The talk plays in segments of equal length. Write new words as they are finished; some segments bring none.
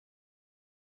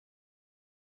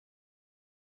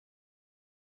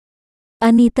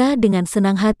Anita dengan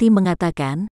senang hati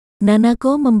mengatakan,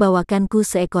 Nanako membawakanku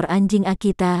seekor anjing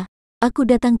Akita, aku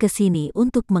datang ke sini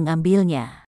untuk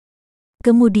mengambilnya.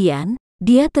 Kemudian,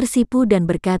 dia tersipu dan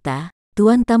berkata,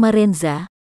 Tuan Tamarenza,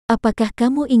 apakah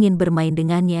kamu ingin bermain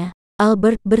dengannya?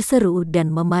 Albert berseru dan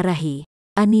memarahi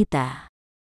Anita.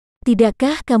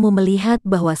 Tidakkah kamu melihat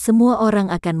bahwa semua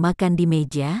orang akan makan di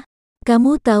meja?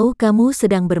 Kamu tahu kamu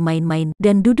sedang bermain-main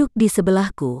dan duduk di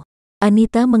sebelahku.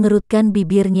 Anita mengerutkan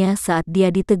bibirnya saat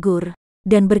dia ditegur,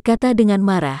 dan berkata dengan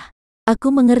marah, Aku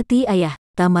mengerti ayah.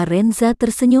 Tamarenza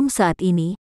tersenyum saat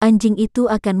ini, anjing itu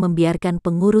akan membiarkan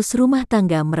pengurus rumah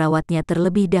tangga merawatnya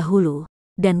terlebih dahulu,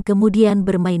 dan kemudian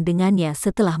bermain dengannya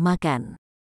setelah makan.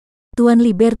 Tuan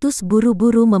Libertus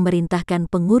buru-buru memerintahkan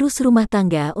pengurus rumah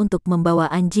tangga untuk membawa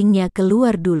anjingnya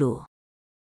keluar dulu.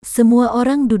 Semua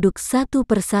orang duduk satu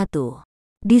persatu.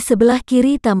 Di sebelah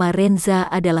kiri Tamarenza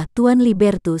adalah Tuan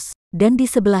Libertus, dan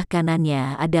di sebelah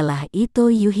kanannya adalah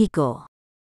Ito Yuhiko.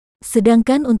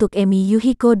 Sedangkan untuk Emi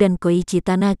Yuhiko dan Koichi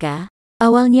Tanaka,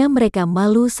 awalnya mereka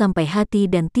malu sampai hati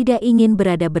dan tidak ingin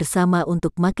berada bersama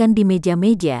untuk makan di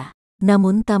meja-meja,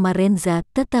 namun Tamarenza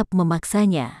tetap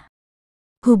memaksanya.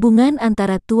 Hubungan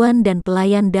antara tuan dan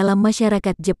pelayan dalam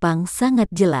masyarakat Jepang sangat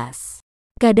jelas.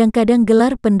 Kadang-kadang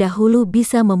gelar pendahulu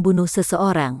bisa membunuh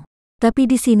seseorang, tapi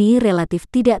di sini relatif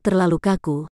tidak terlalu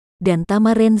kaku, dan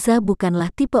Tamarenza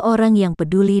bukanlah tipe orang yang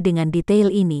peduli dengan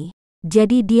detail ini,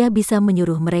 jadi dia bisa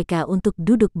menyuruh mereka untuk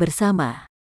duduk bersama.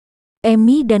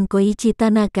 Emi dan Koichi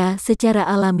Tanaka secara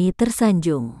alami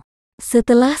tersanjung.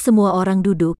 Setelah semua orang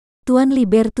duduk, Tuan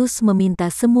Libertus meminta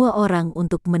semua orang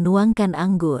untuk menuangkan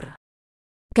anggur.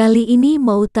 Kali ini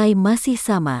Moutai masih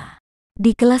sama.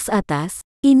 Di kelas atas,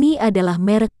 ini adalah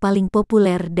merek paling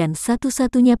populer dan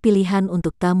satu-satunya pilihan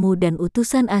untuk tamu dan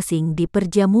utusan asing di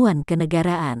perjamuan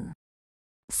kenegaraan.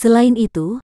 Selain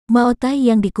itu, Moutai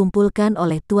yang dikumpulkan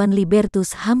oleh Tuan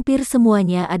Libertus hampir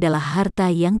semuanya adalah harta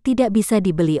yang tidak bisa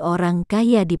dibeli orang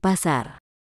kaya di pasar.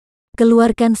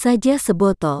 Keluarkan saja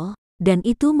sebotol, dan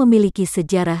itu memiliki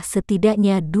sejarah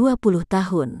setidaknya 20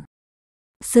 tahun.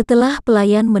 Setelah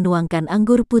pelayan menuangkan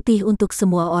anggur putih untuk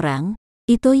semua orang,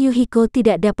 Ito Yuhiko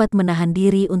tidak dapat menahan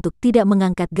diri untuk tidak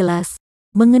mengangkat gelas,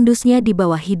 mengendusnya di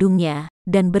bawah hidungnya,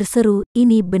 dan berseru,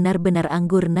 ini benar-benar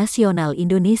anggur nasional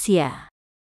Indonesia.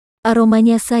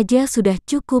 Aromanya saja sudah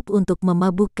cukup untuk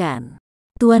memabukkan.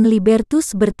 Tuan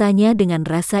Libertus bertanya dengan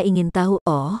rasa ingin tahu,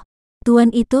 oh,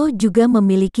 Tuan Ito juga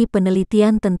memiliki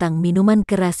penelitian tentang minuman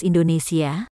keras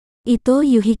Indonesia? Ito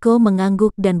Yuhiko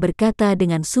mengangguk dan berkata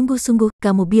dengan sungguh-sungguh,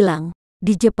 kamu bilang,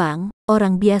 di Jepang,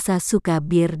 orang biasa suka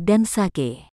bir dan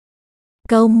sake.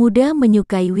 Kaum muda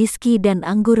menyukai whisky dan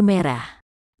anggur merah.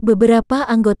 Beberapa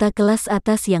anggota kelas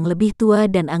atas yang lebih tua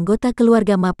dan anggota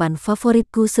keluarga mapan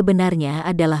favoritku sebenarnya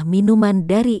adalah minuman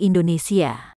dari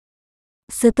Indonesia.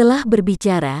 Setelah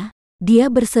berbicara,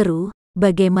 dia berseru,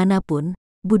 bagaimanapun,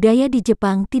 budaya di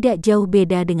Jepang tidak jauh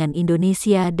beda dengan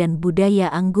Indonesia dan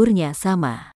budaya anggurnya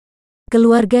sama.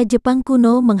 Keluarga Jepang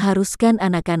kuno mengharuskan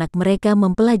anak-anak mereka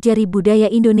mempelajari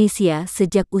budaya Indonesia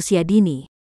sejak usia dini.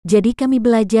 Jadi kami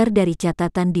belajar dari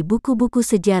catatan di buku-buku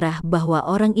sejarah bahwa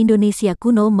orang Indonesia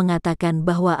kuno mengatakan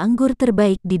bahwa anggur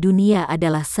terbaik di dunia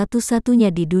adalah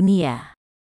satu-satunya di dunia.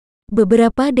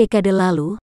 Beberapa dekade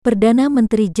lalu, Perdana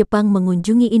Menteri Jepang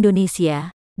mengunjungi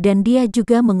Indonesia, dan dia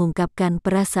juga mengungkapkan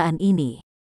perasaan ini.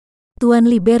 Tuan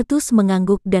Libertus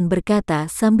mengangguk dan berkata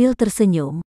sambil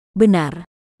tersenyum, benar,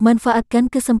 manfaatkan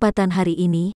kesempatan hari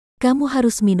ini, kamu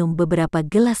harus minum beberapa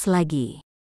gelas lagi.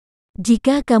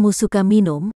 Jika kamu suka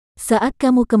minum, saat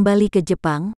kamu kembali ke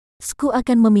Jepang, Sku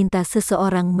akan meminta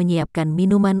seseorang menyiapkan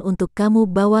minuman untuk kamu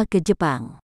bawa ke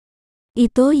Jepang.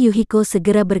 Ito Yuhiko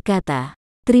segera berkata,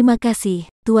 terima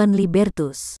kasih, Tuan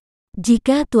Libertus.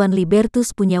 Jika Tuan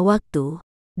Libertus punya waktu,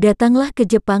 datanglah ke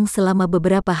Jepang selama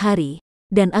beberapa hari,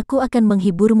 dan aku akan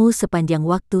menghiburmu sepanjang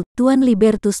waktu. Tuan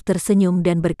Libertus tersenyum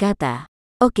dan berkata,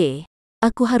 oke,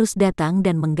 aku harus datang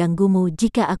dan mengganggumu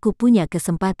jika aku punya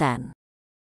kesempatan.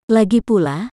 Lagi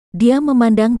pula, dia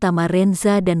memandang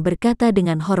Tamarenza dan berkata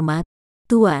dengan hormat,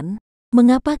 Tuan,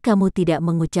 mengapa kamu tidak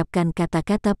mengucapkan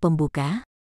kata-kata pembuka?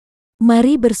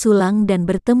 Mari bersulang dan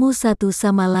bertemu satu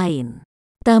sama lain.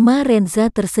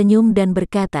 Tamarenza tersenyum dan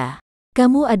berkata,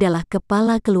 kamu adalah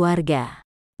kepala keluarga.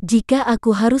 Jika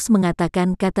aku harus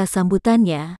mengatakan kata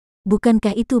sambutannya,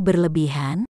 bukankah itu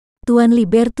berlebihan? Tuan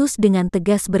Libertus dengan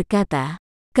tegas berkata,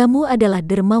 kamu adalah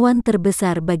dermawan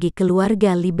terbesar bagi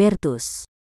keluarga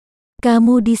Libertus.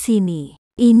 Kamu di sini.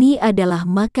 Ini adalah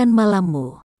makan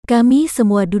malammu. Kami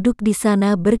semua duduk di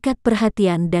sana berkat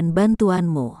perhatian dan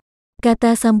bantuanmu.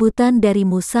 Kata sambutan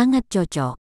darimu sangat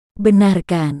cocok. Benar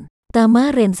kan?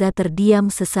 Tamarenza terdiam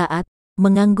sesaat,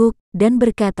 mengangguk, dan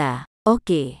berkata,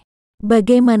 Oke.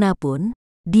 Bagaimanapun,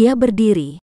 dia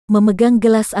berdiri, memegang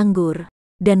gelas anggur,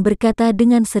 dan berkata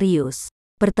dengan serius,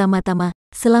 "Pertama-tama,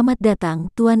 selamat datang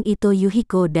Tuan Ito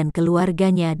Yuhiko dan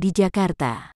keluarganya di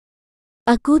Jakarta.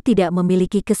 Aku tidak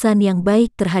memiliki kesan yang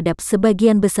baik terhadap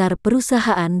sebagian besar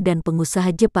perusahaan dan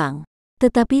pengusaha Jepang,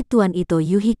 tetapi Tuan Ito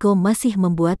Yuhiko masih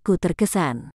membuatku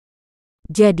terkesan.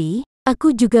 Jadi,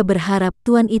 aku juga berharap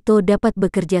Tuan Ito dapat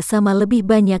bekerja sama lebih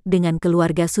banyak dengan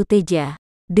keluarga Suteja,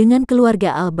 dengan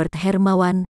keluarga Albert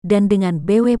Hermawan, dan dengan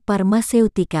BW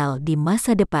Pharmaceutical di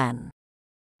masa depan.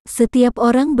 Setiap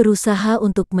orang berusaha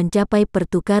untuk mencapai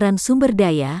pertukaran sumber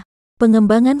daya,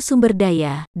 pengembangan sumber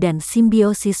daya, dan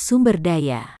simbiosis sumber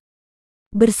daya.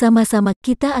 Bersama-sama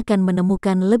kita akan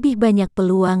menemukan lebih banyak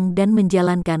peluang dan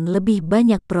menjalankan lebih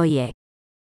banyak proyek."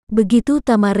 Begitu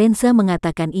Tamarenza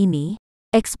mengatakan ini,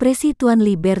 ekspresi Tuan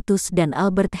Libertus dan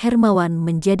Albert Hermawan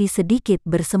menjadi sedikit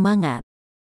bersemangat.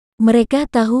 Mereka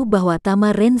tahu bahwa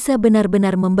Tamarenza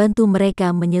benar-benar membantu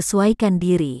mereka menyesuaikan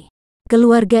diri.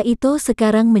 Keluarga Ito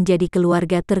sekarang menjadi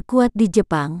keluarga terkuat di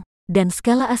Jepang, dan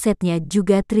skala asetnya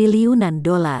juga triliunan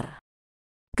dolar.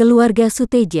 Keluarga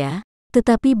Suteja,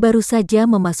 tetapi baru saja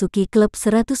memasuki klub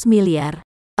 100 miliar,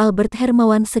 Albert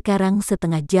Hermawan sekarang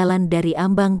setengah jalan dari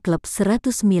ambang klub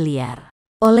 100 miliar.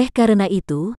 Oleh karena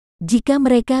itu, jika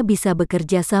mereka bisa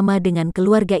bekerja sama dengan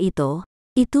keluarga itu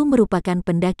merupakan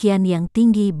pendakian yang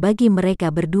tinggi bagi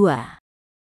mereka berdua.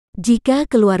 Jika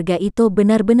keluarga itu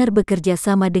benar-benar bekerja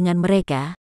sama dengan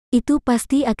mereka, itu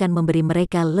pasti akan memberi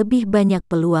mereka lebih banyak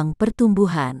peluang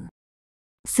pertumbuhan.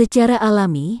 Secara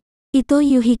alami, Ito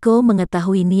Yuhiko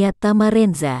mengetahui niat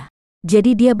Tamarenza,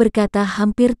 jadi dia berkata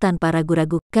hampir tanpa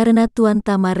ragu-ragu, "Karena Tuan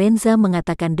Tamarenza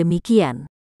mengatakan demikian,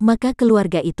 maka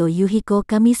keluarga Ito Yuhiko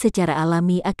kami secara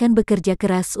alami akan bekerja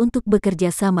keras untuk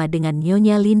bekerja sama dengan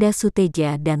Nyonya Linda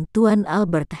Suteja dan Tuan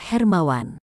Albert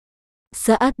Hermawan."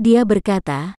 Saat dia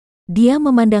berkata, dia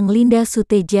memandang Linda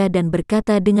Suteja dan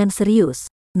berkata dengan serius,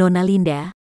 "Nona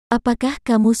Linda, apakah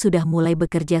kamu sudah mulai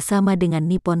bekerja sama dengan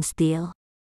Nippon Steel?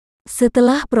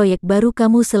 Setelah proyek baru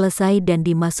kamu selesai dan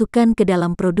dimasukkan ke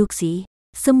dalam produksi,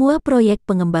 semua proyek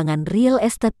pengembangan real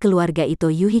estate keluarga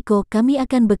Ito Yuhiko kami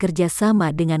akan bekerja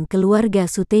sama dengan keluarga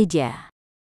Suteja.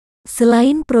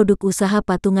 Selain produk usaha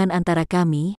patungan antara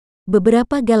kami,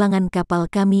 beberapa galangan kapal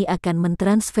kami akan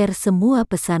mentransfer semua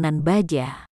pesanan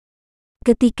baja."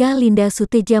 Ketika Linda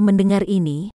Suteja mendengar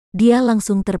ini, dia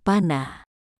langsung terpana.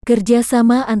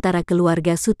 Kerjasama antara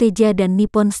keluarga Suteja dan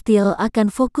Nippon Steel akan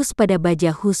fokus pada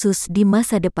baja khusus di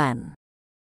masa depan.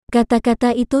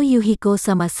 Kata-kata Ito Yuhiko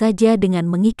sama saja dengan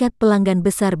mengikat pelanggan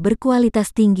besar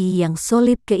berkualitas tinggi yang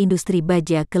solid ke industri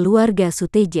baja keluarga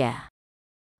Suteja.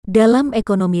 Dalam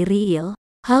ekonomi real,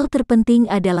 hal terpenting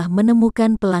adalah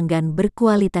menemukan pelanggan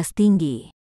berkualitas tinggi.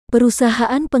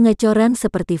 Perusahaan pengecoran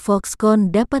seperti Foxconn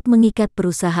dapat mengikat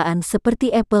perusahaan seperti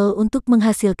Apple untuk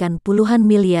menghasilkan puluhan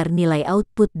miliar nilai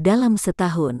output dalam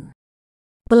setahun.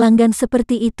 Pelanggan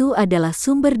seperti itu adalah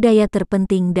sumber daya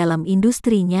terpenting dalam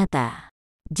industri nyata.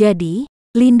 Jadi,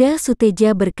 Linda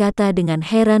Suteja berkata dengan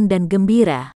heran dan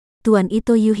gembira, "Tuan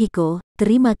Ito Yuhiko,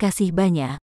 terima kasih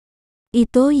banyak."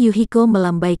 Ito Yuhiko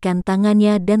melambaikan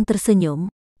tangannya dan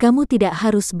tersenyum, "Kamu tidak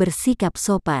harus bersikap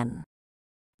sopan.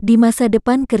 Di masa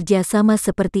depan kerjasama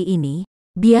seperti ini,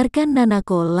 biarkan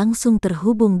Nanako langsung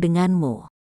terhubung denganmu.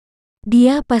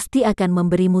 Dia pasti akan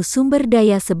memberimu sumber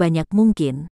daya sebanyak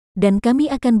mungkin, dan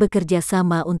kami akan bekerja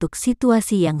sama untuk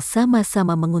situasi yang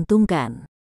sama-sama menguntungkan."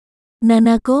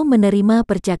 Nanako menerima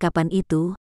percakapan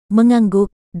itu,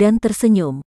 mengangguk, dan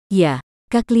tersenyum. "Ya,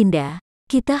 Kak Linda,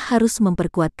 kita harus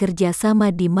memperkuat kerjasama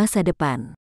di masa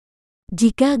depan.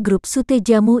 Jika grup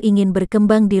Sutejamu ingin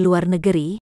berkembang di luar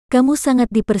negeri, kamu sangat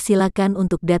dipersilakan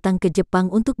untuk datang ke Jepang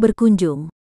untuk berkunjung.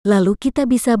 Lalu kita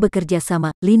bisa bekerja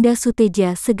sama." Linda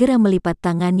Suteja segera melipat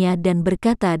tangannya dan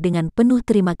berkata dengan penuh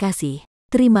terima kasih,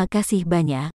 "Terima kasih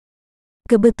banyak.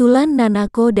 Kebetulan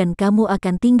Nanako dan kamu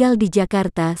akan tinggal di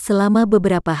Jakarta selama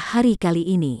beberapa hari kali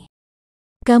ini.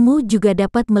 Kamu juga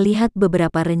dapat melihat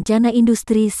beberapa rencana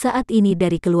industri saat ini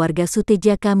dari keluarga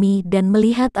Suteja kami dan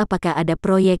melihat apakah ada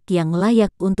proyek yang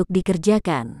layak untuk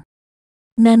dikerjakan."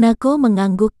 Nanako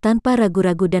mengangguk tanpa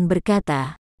ragu-ragu dan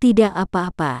berkata, "Tidak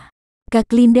apa-apa. Kak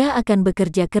Linda akan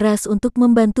bekerja keras untuk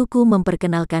membantuku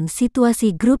memperkenalkan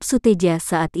situasi grup Suteja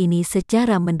saat ini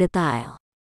secara mendetail."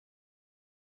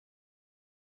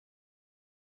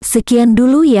 Sekian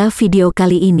dulu ya video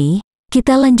kali ini,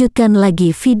 kita lanjutkan lagi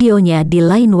videonya di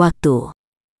lain waktu.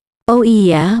 Oh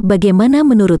iya, bagaimana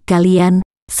menurut kalian?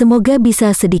 Semoga bisa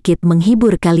sedikit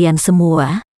menghibur kalian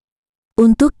semua.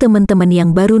 Untuk teman-teman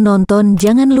yang baru nonton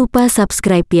jangan lupa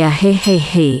subscribe ya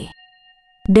hehehe.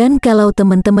 Dan kalau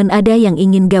teman-teman ada yang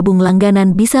ingin gabung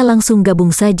langganan bisa langsung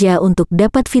gabung saja untuk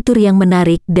dapat fitur yang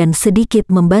menarik dan sedikit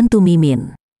membantu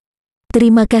Mimin.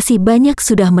 Terima kasih banyak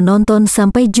sudah menonton,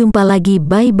 sampai jumpa lagi,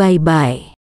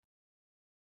 bye.